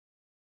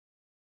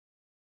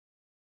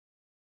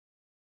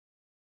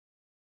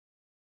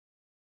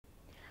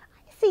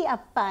see a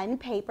fun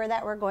paper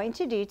that we're going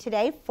to do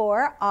today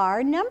for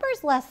our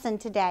numbers lesson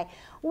today.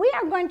 We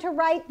are going to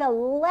write the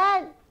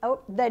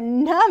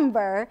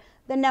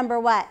number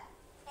what?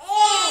 6.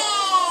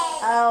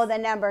 Oh, the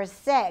number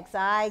 6.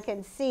 I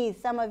can see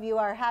some of you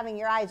are having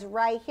your eyes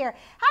right here.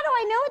 How do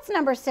I know it's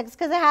number 6?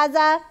 Because it has a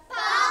ball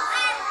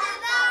at the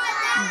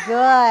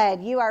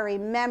bottom. Good. You are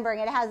remembering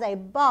it has a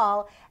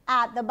ball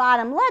at the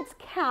bottom. Let's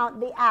count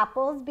the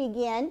apples.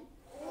 Begin.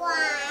 1,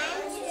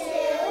 2,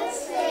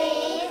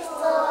 3,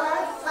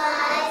 4,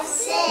 5,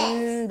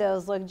 6.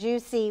 Those look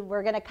juicy.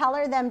 We're going to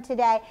color them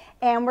today,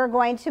 and we're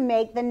going to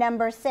make the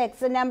number 6.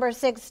 The number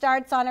 6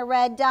 starts on a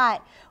red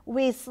dot.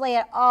 We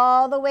slant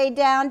all the way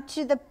down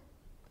to the...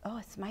 Oh,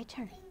 it's my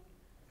turn.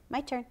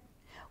 My turn.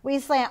 We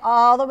slant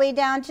all the way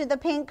down to the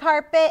pink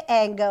carpet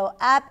and go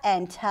up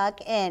and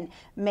tuck in,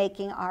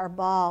 making our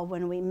ball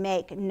when we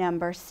make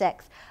number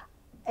 6.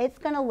 It's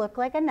going to look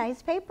like a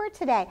nice paper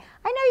today.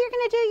 I know you're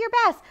going to do your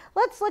best.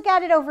 Let's look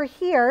at it over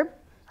here.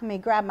 Let me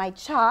grab my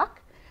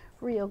chalk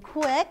real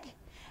quick.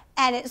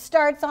 And it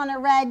starts on a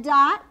red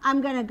dot.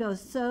 I'm going to go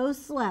so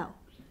slow.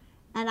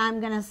 And I'm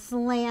going to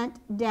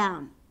slant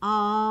down,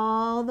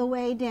 all the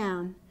way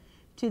down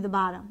to the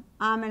bottom.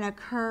 I'm going to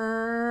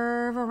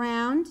curve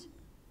around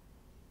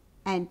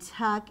and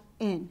tuck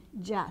in,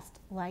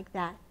 just like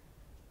that.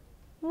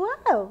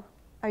 Whoa!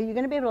 Are you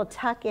going to be able to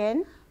tuck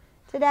in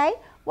today?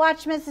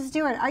 Watch Mrs.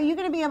 Stewart. Are you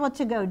going to be able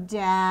to go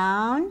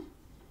down,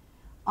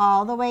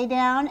 all the way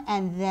down,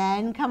 and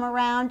then come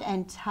around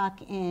and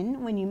tuck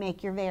in when you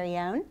make your very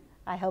own?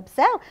 I hope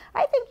so.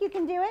 I think you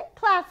can do it.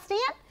 Class stand.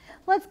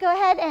 Let's go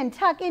ahead and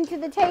tuck into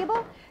the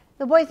table.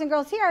 The boys and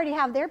girls here already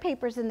have their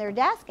papers in their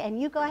desk,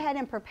 and you go ahead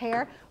and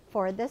prepare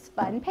for this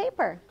fun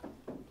paper.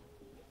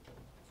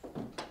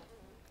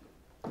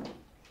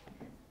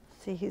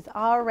 See who's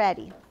all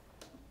ready.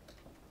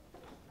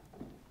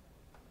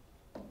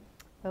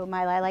 Oh,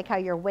 Mila, I like how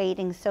you're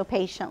waiting so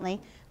patiently.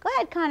 Go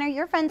ahead, Connor.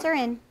 Your friends are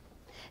in.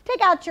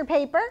 Take out your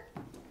paper.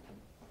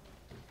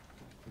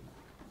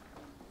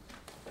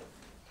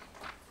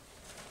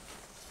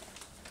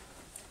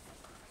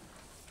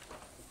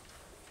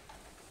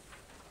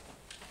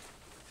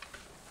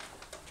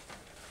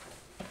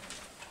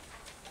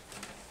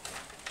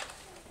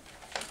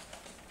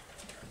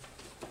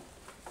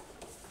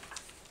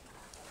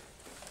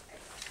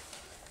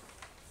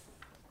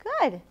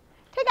 Good.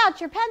 Take out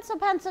your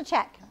pencil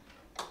check.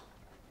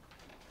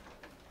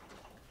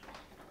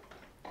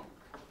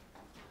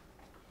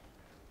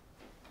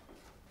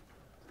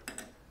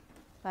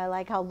 I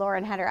like how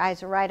Lauren had her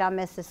eyes right on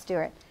Mrs.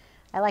 Stewart.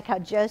 I like how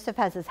Joseph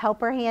has his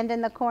helper hand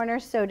in the corner.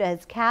 So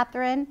does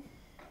Catherine.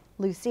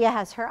 Lucia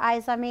has her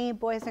eyes on me.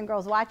 Boys and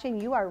girls watching,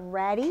 you are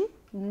ready.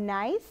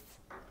 Nice.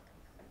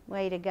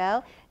 Way to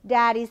go.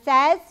 Daddy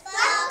says,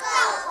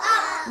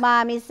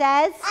 Mommy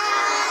says,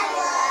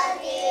 I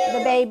love you.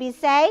 The babies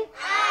say,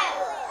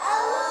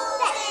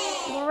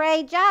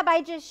 great job.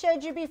 I just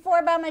showed you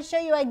before, but I'm going to show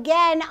you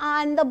again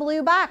on the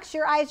blue box.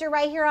 Your eyes are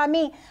right here on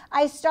me.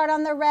 I start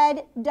on the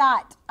red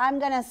dot. I'm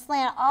going to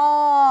slant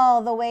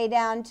all the way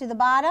down to the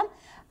bottom.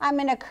 I'm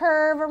going to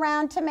curve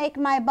around to make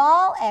my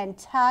ball and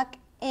tuck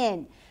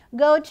in.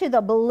 Go to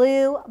the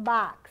blue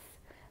box.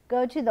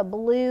 Go to the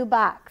blue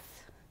box.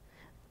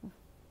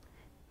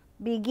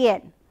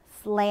 Begin.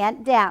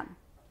 Slant down.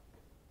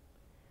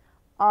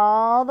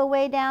 All the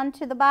way down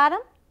to the bottom.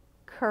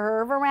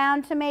 Curve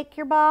around to make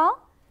your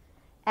ball.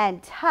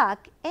 And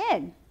tuck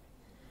in.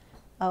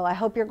 Oh, I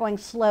hope you're going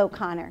slow,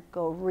 Connor.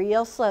 Go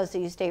real slow so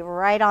you stay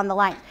right on the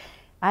line.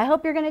 I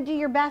hope you're going to do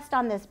your best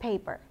on this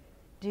paper.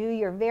 Do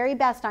your very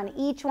best on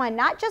each one,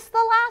 not just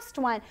the last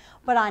one,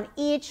 but on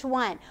each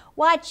one.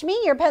 Watch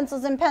me, your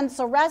pencils and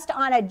pencil rest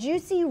on a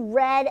juicy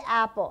red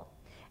apple.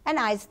 And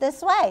eyes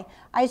this way.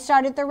 I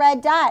start at the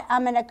red dot.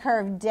 I'm going to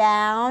curve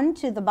down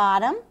to the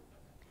bottom.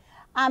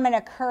 I'm going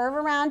to curve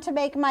around to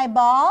make my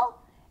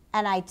ball,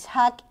 and I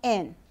tuck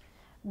in.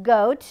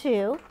 Go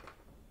to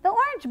the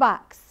orange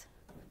box.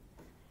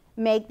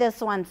 Make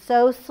this one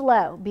so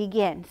slow.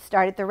 Begin.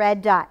 Start at the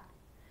red dot.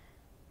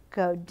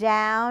 Go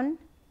down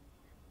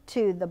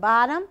to the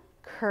bottom,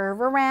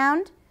 curve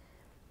around,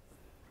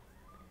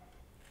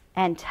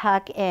 and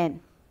tuck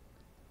in.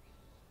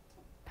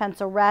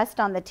 Pencil rest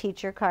on the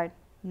teacher card.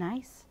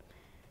 Nice.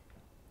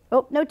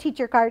 Oh, no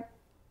teacher card.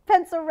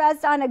 Pencil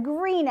rest on a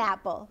green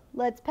apple.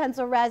 Let's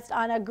pencil rest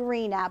on a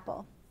green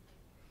apple.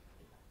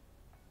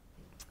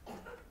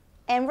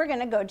 And we're going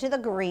to go to the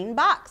green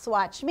box.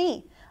 Watch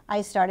me.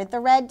 I start at the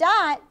red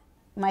dot.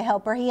 My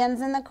helper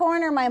hand's in the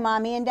corner. My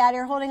mommy and daddy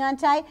are holding on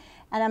tight.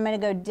 And I'm going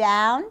to go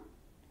down.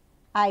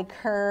 I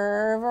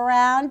curve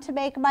around to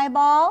make my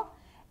ball.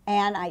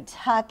 And I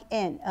tuck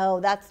in. Oh,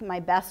 that's my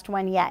best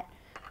one yet.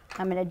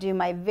 I'm going to do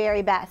my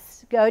very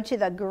best. Go to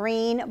the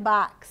green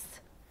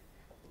box.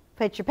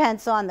 Put your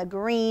pencil on the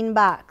green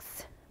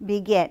box.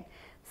 Begin.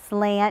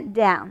 Slant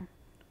down.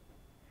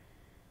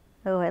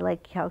 Oh, I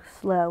like how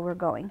slow we're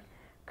going.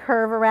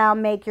 Curve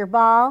around, make your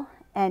ball,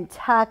 and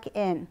tuck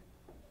in.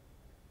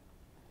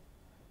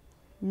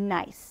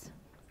 Nice.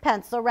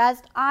 Pencil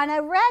rest on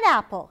a red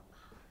apple.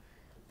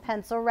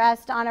 Pencil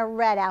rest on a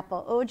red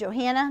apple. Oh,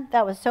 Johanna,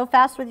 that was so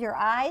fast with your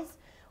eyes.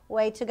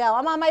 Way to go.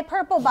 I'm on my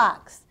purple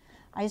box.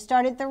 I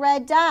start at the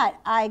red dot.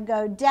 I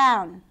go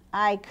down.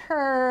 I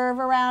curve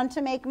around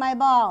to make my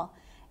ball.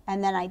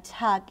 And then I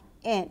tuck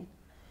in.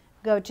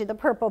 Go to the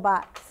purple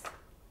box.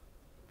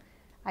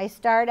 I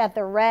start at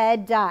the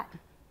red dot.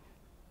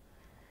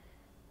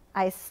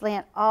 I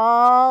slant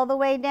all the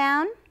way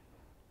down.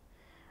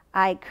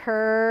 I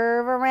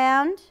curve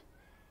around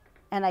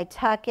and I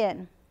tuck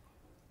in.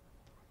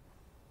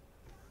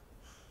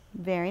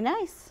 Very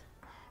nice.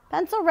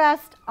 Pencil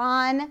rest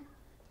on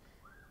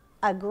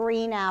a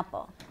green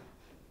apple.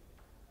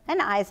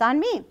 And eyes on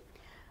me.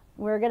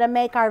 We're going to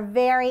make our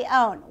very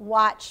own.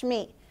 Watch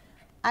me.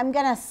 I'm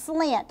going to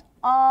slant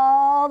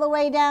all the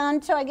way down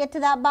till I get to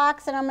that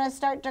box, and I'm going to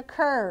start to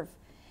curve.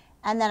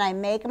 And then I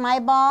make my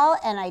ball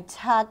and I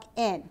tuck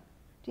in.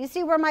 Do you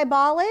see where my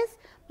ball is?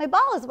 My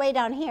ball is way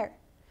down here.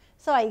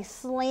 So I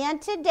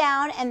slanted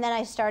down and then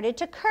I started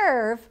to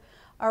curve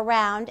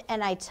around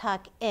and I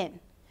tuck in.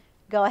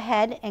 Go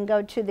ahead and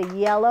go to the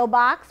yellow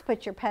box.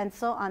 Put your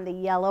pencil on the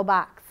yellow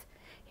box.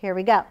 Here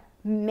we go.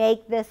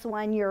 Make this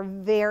one your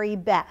very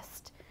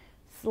best.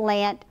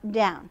 Slant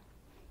down.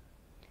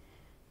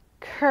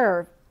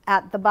 Curve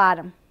at the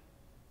bottom.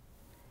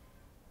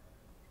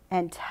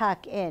 And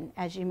tuck in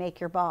as you make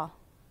your ball.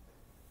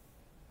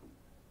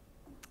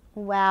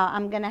 Wow,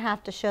 I'm going to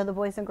have to show the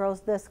boys and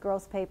girls this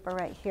girl's paper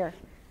right here.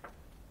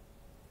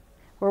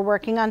 We're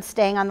working on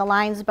staying on the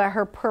lines, but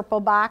her purple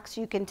box,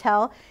 you can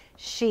tell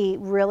she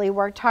really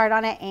worked hard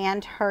on it,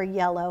 and her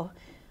yellow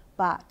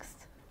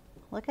box.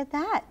 Look at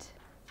that.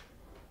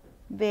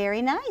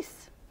 Very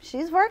nice.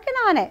 She's working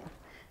on it.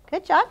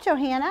 Good job,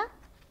 Johanna.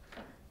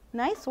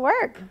 Nice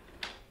work.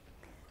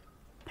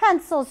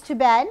 Pencils to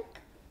bed.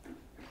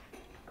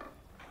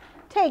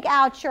 Take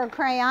out your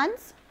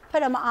crayons.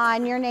 Put them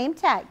on your name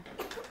tag.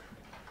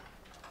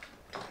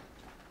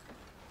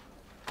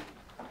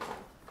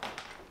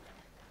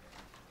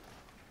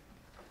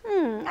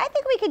 I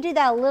think we could do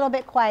that a little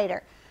bit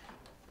quieter.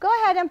 Go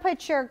ahead and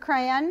put your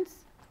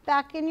crayons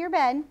back in your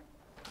bed.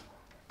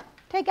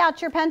 Take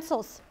out your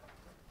pencils.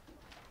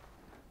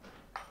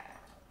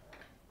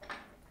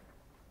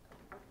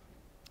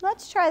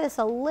 Let's try this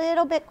a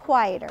little bit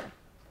quieter.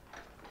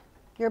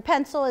 Your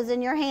pencil is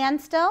in your hand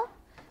still.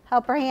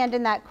 Help her hand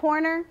in that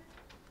corner.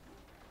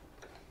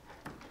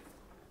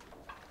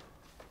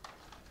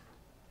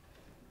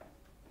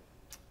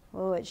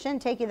 Oh, it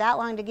shouldn't take you that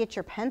long to get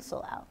your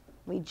pencil out.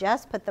 We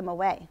just put them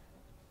away.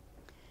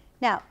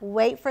 Now,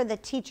 wait for the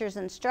teacher's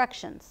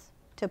instructions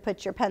to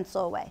put your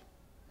pencil away.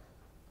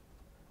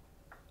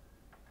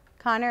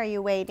 Connor, are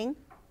you waiting?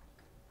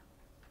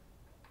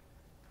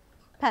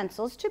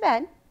 Pencils to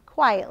bed,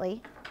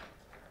 quietly,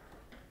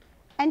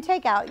 and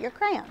take out your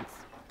crayons.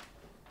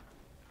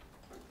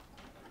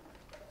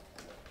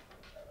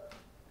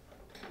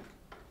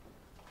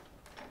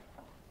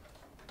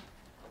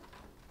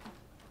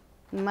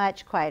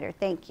 Much quieter,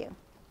 thank you.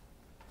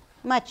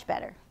 Much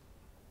better.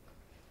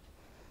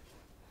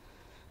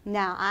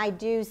 Now, I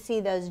do see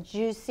those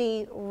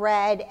juicy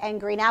red and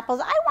green apples.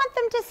 I want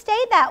them to stay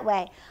that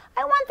way.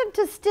 I want them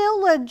to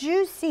still look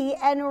juicy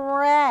and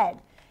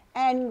red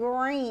and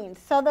green.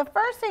 So the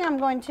first thing I'm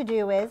going to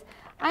do is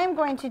I'm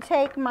going to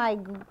take my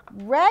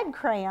red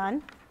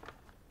crayon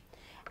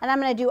and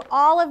I'm going to do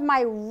all of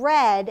my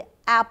red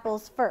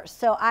apples first.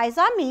 So eyes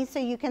on me so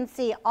you can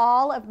see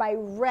all of my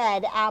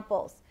red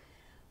apples.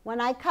 When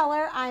I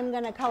color, I'm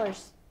going to color.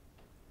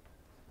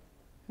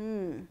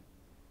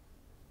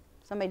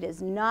 Somebody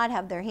does not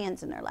have their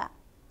hands in their lap.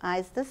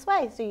 Eyes this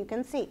way so you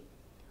can see.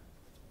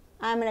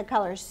 I'm going to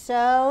color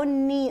so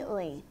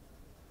neatly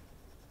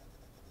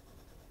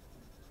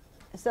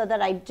so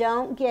that I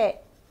don't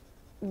get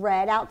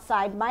red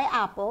outside my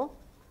apple,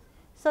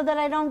 so that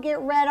I don't get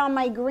red on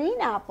my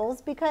green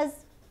apples,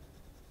 because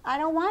I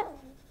don't want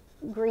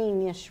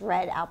greenish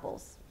red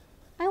apples.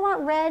 I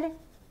want red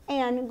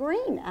and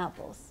green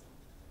apples.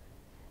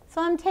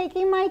 So I'm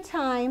taking my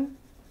time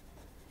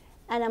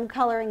and I'm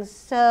coloring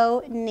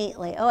so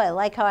neatly. Oh, I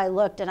like how I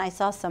looked and I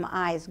saw some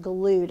eyes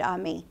glued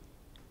on me.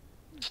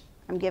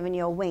 I'm giving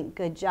you a wink.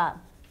 Good job.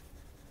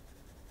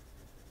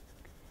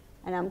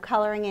 And I'm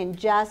coloring in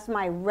just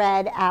my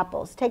red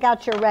apples. Take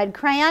out your red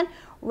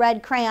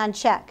crayon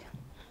check.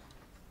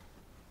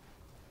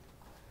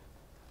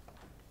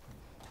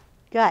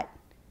 Good.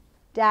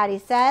 Daddy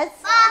says,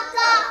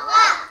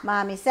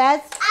 Mommy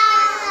says,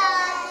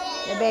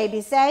 the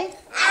baby says,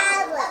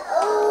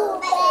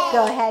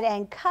 go ahead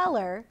and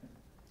color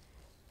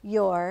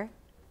your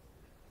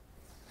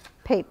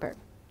paper,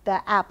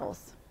 the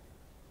apples.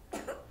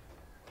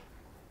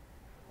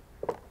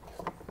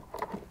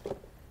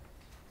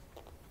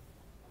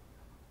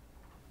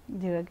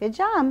 Do a good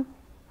job.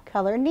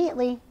 Color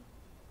neatly.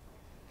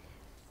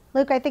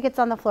 Luke, I think it's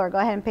on the floor. Go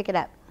ahead and pick it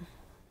up.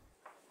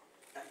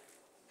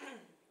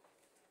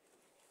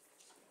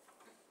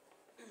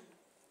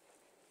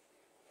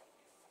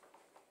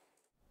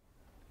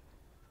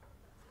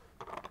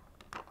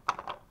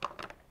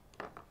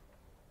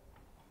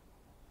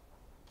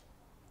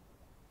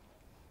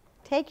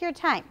 Take your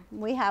time.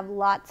 We have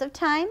lots of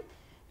time.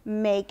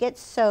 Make it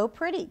so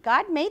pretty.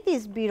 God made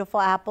these beautiful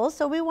apples,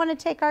 so we want to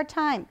take our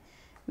time.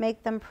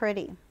 Make them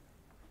pretty.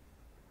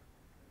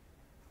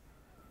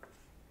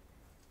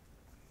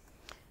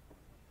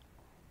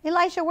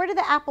 Elisha, where do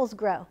the apples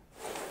grow?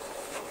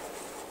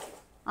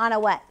 On a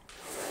what?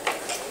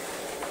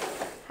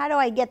 How do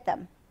I get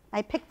them?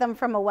 I pick them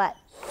from a what?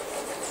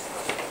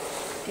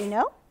 Do you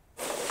know?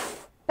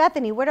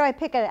 Bethany, where do I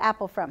pick an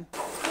apple from?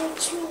 A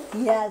tree.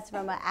 Yes,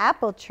 from an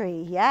apple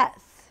tree,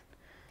 yes.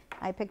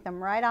 I pick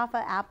them right off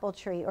an apple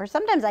tree. Or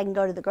sometimes I can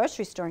go to the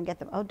grocery store and get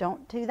them. Oh,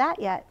 don't do that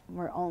yet.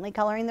 We're only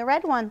coloring the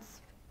red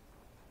ones.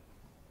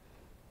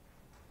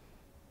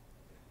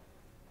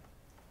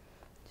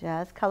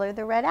 Just color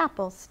the red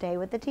apples. Stay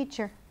with the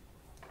teacher.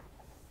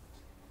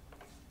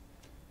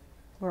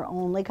 We're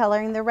only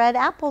coloring the red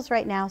apples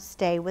right now.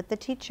 Stay with the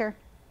teacher.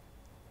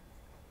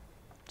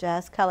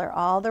 Just color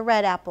all the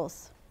red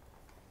apples.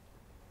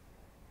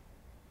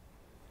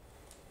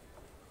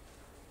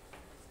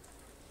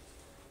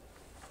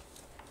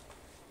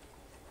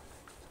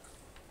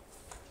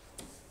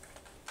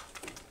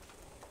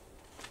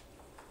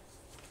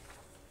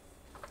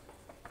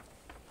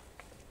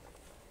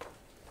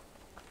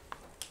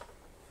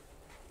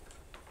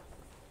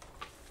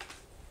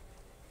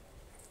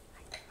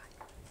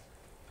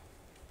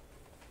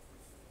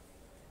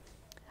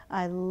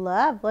 I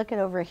love, look at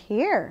over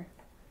here.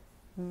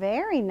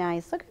 Very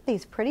nice. Look at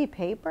these pretty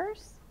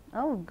papers.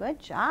 Oh, good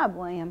job,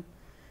 William.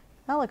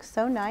 That looks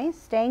so nice,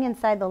 staying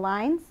inside the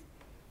lines.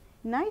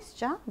 Nice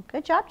job.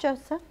 Good job,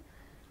 Joseph.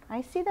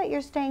 I see that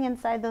you're staying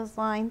inside those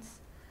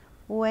lines.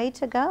 Way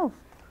to go.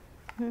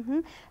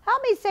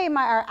 Help me say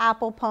our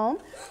apple poem.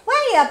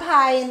 Way up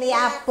high in the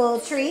apple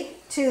tree,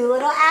 two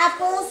little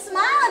apples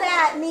smiled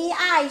at me.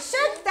 I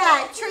shook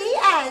that tree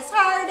as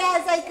hard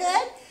as I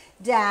could.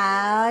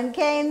 Down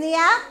came the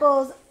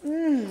apples.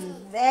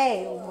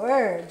 They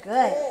were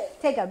good.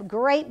 Take a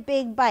great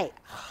big bite.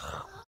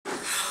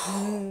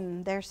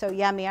 They're so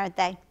yummy, aren't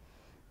they?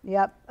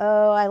 Yep.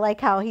 Oh, I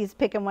like how he's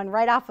picking one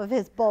right off of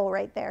his bowl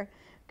right there.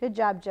 Good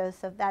job,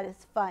 Joseph. That is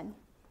fun.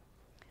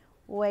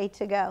 Way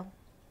to go.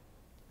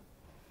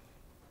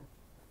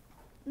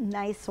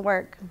 Nice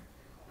work.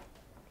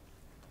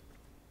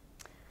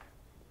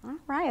 All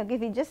right, I'll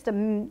give you just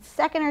a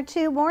second or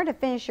two more to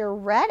finish your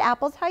red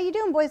apples. How you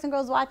doing, boys and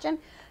girls watching?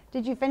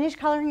 Did you finish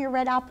coloring your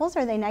red apples?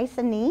 Are they nice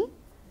and neat?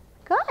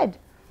 Good,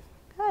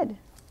 good.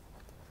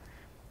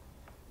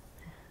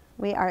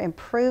 We are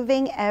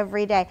improving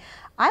every day.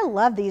 I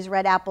love these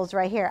red apples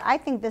right here. I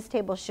think this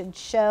table should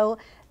show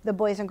the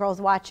boys and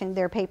girls watching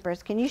their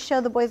papers. Can you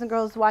show the boys and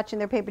girls watching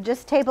their paper?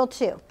 Just table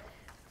 2.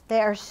 They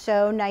are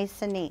so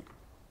nice and neat.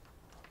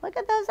 Look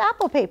at those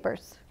apple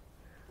papers.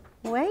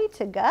 Way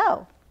to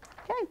go.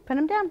 Okay, put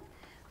them down.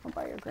 I'll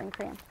borrow your green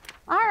crayon.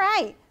 All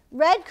right,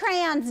 red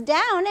crayons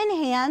down and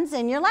hands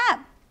in your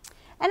lap.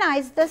 And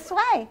eyes this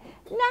way.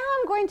 Now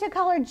I'm going to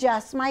color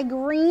just my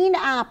green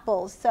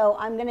apples. So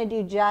I'm going to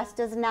do just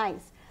as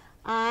nice.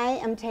 I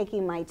am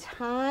taking my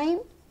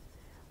time.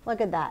 Look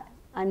at that.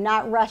 I'm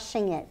not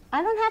rushing it.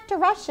 I don't have to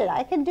rush it.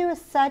 I can do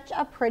such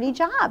a pretty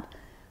job.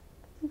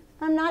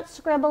 I'm not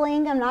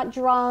scribbling. I'm not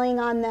drawing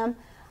on them.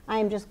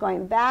 I'm just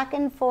going back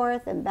and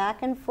forth and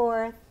back and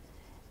forth,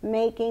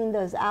 making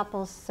those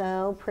apples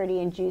so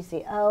pretty and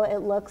juicy. Oh, it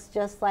looks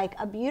just like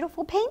a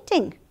beautiful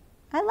painting.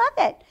 I love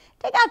it.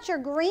 Take out your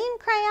green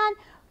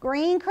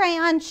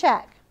crayon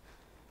check.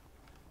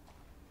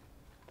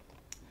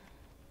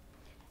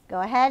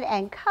 Go ahead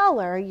and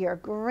color your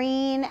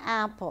green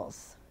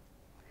apples.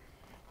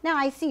 Now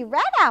I see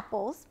red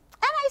apples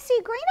and I see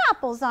green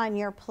apples on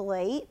your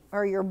plate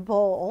or your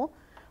bowl,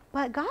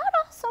 but God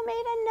also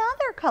made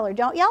another color.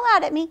 Don't yell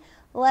out at me.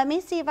 Let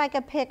me see if I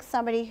could pick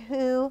somebody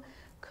who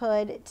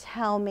could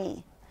tell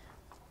me.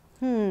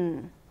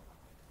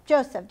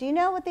 Joseph, do you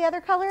know what the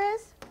other color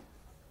is?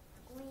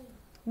 Green.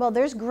 Well,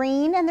 there's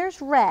green and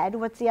there's red.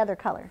 What's the other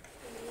color?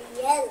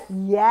 Yellow.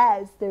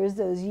 Yes, there's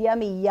those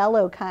yummy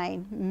yellow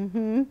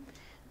kind.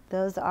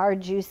 Those are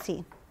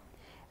juicy.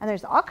 And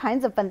there's all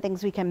kinds of fun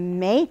things we can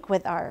make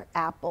with our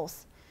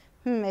apples.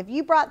 If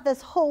you brought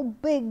this whole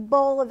big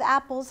bowl of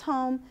apples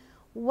home,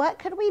 what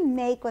could we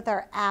make with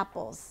our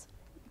apples?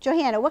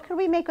 Johanna, what could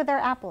we make with our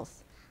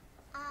apples?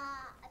 A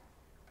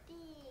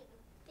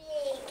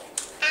big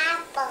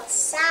apple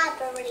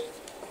strawberry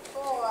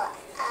for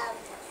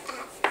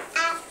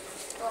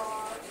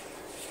apple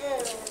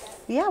food.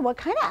 Yeah, what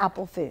kind of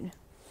apple food?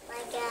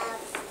 Like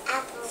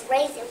apple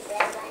raisin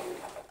bread.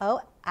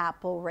 Oh,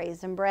 apple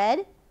raisin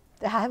bread.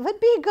 That would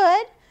be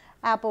good.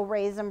 Apple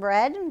raisin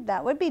bread.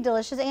 That would be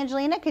delicious.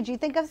 Angelina, could you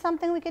think of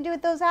something we could do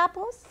with those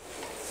apples?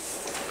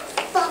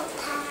 Apple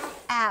pie.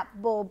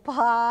 Apple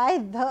pie.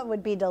 That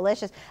would be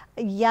delicious.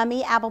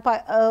 Yummy apple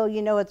pie. Oh,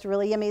 you know what's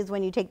really yummy is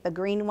when you take the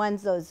green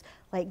ones, those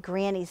like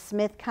Granny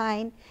Smith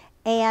kind,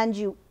 and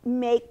you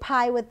make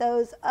pie with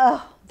those.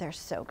 Oh, they're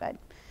so good.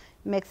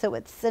 Mix it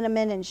with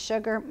cinnamon and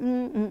sugar.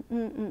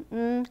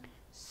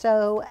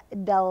 So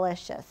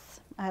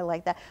delicious. I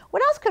like that.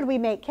 What else could we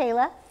make,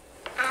 Kayla?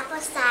 Apple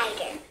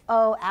cider.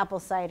 Oh, apple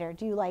cider.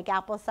 Do you like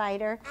apple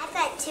cider? I've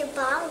got 2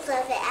 bottles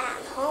of it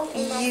at home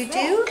in my You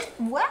fridge.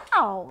 do?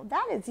 Wow,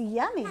 that is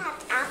yummy. I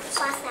have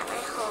applesauce at my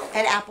home.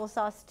 And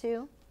applesauce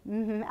too?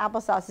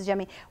 Applesauce is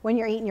yummy. When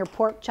you're eating your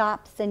pork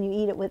chops and you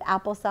eat it with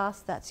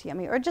applesauce, that's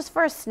yummy. Or just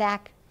for a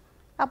snack.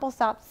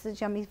 Applesauce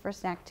is yummy for a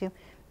snack too.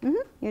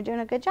 You're doing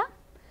a good job.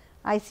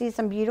 I see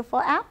some beautiful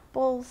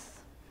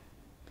apples.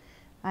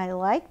 I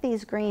like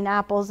these green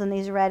apples and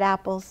these red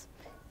apples.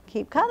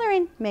 Keep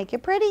coloring. Make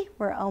it pretty.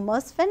 We're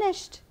almost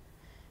finished.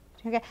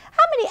 Okay.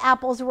 How many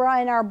apples were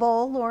in our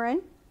bowl,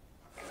 Lauren?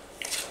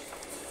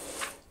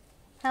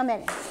 How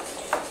many? 1,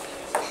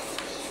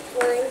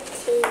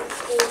 2,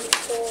 3,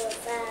 4,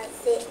 5,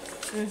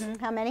 6.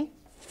 How many?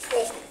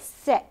 6.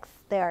 6.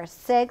 There are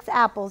 6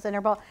 apples in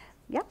our bowl.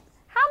 Yep.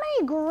 How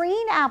many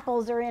green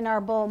apples are in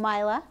our bowl,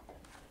 Mila?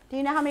 Do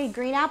you know how many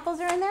green apples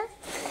are in there?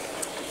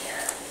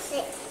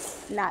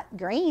 6. Not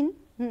green.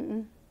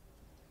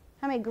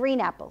 How many green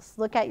apples?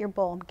 Look at your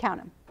bowl and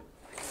count them.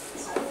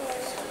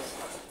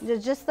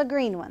 Just the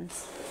green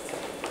ones.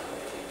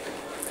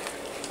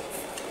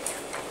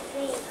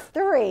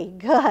 3.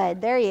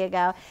 Good. There you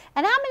go.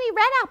 And how many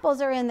red apples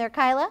are in there,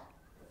 Kyla?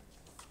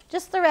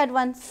 Just the red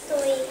ones.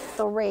 3.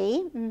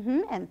 3.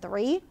 And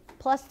 3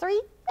 plus 3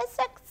 is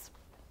 6.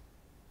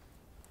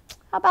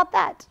 How about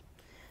that?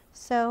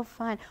 So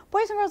fun.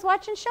 Boys and girls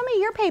watching, show me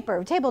your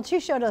paper. Table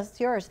 2 showed us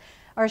yours,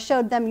 or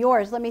showed them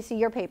yours. Let me see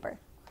your paper.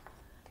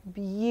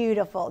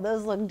 Beautiful.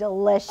 Those look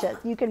delicious.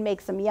 You can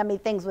make some yummy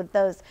things with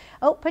those.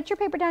 Oh, put your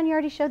paper down. You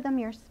already showed them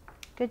yours.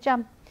 Good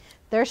job.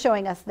 They're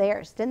showing us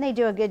theirs. Didn't they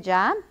do a good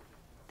job?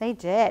 They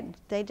did.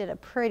 They did a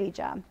pretty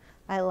job.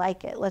 I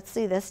like it. Let's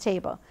see this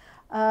table.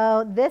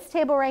 Oh, this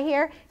table right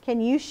here. Can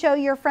you show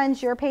your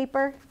friends your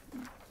paper?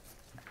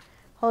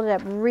 Hold it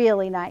up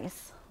really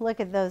nice. Look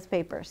at those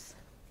papers.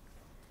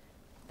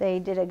 They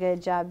did a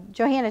good job.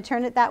 Johanna,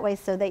 turn it that way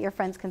so that your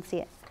friends can see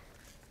it.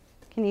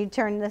 Can you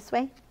turn this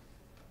way?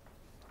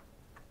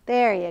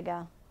 There you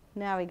go.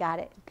 Now we got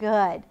it.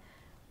 Good.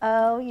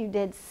 Oh, you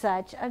did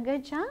such a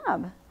good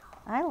job.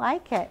 I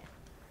like it.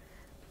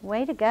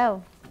 Way to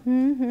go.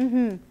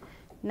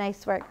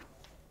 Nice work.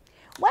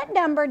 What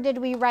number did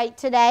we write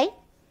today?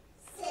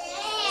 6.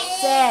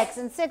 6.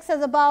 And 6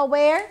 has a ball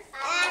where?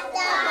 At the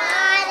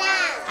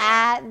bottom.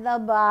 At the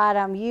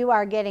bottom. You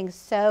are getting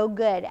so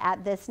good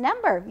at this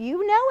number.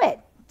 You know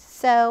it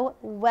so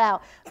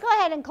well. Go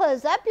ahead and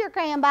close up your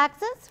crayon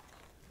boxes.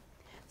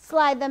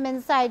 Slide them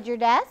inside your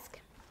desk.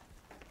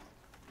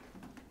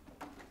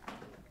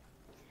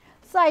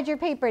 Slide your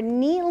paper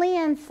neatly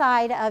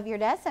inside of your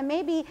desk, and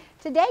maybe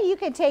today you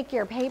could take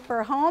your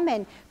paper home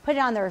and put it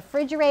on the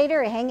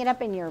refrigerator or hang it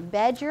up in your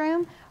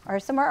bedroom or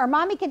somewhere, or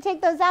Mommy can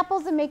take those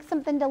apples and make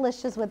something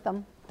delicious with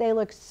them. They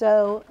look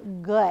so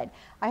good.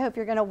 I hope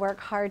you're going to work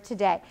hard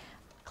today.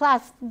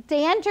 Class,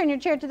 stand, turn your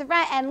chair to the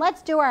front, and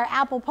let's do our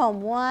apple poem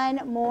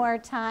one more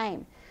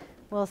time.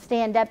 We'll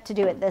stand up to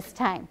do it this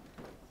time.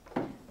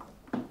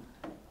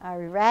 Are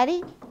we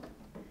ready?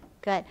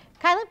 Good.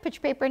 Kyla, put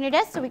your paper in your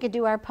desk so we could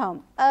do our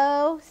poem.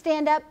 Oh,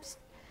 stand up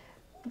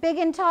big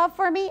and tall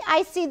for me.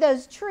 I see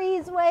those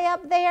trees way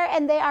up there,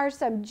 and they are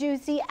some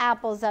juicy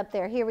apples up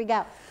there. Here we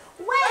go.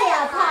 Way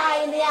up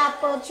high in the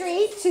apple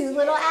tree, 2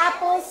 little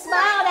apples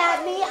smiled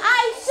at me.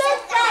 I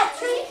shook that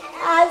tree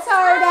as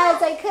hard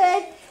as I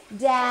could.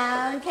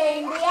 Down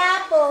came the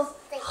apples.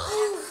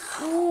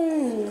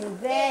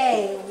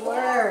 They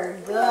were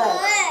good.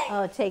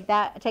 Oh, take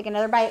that. Take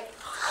another bite.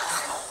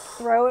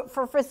 Throw it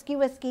for Frisky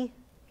Whiskey.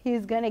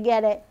 He's going to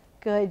get it.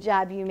 Good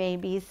job. You may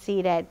be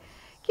seated.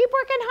 Keep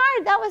working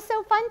hard. That was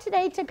so fun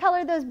today to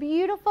color those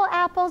beautiful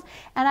apples,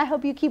 and I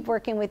hope you keep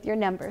working with your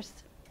numbers.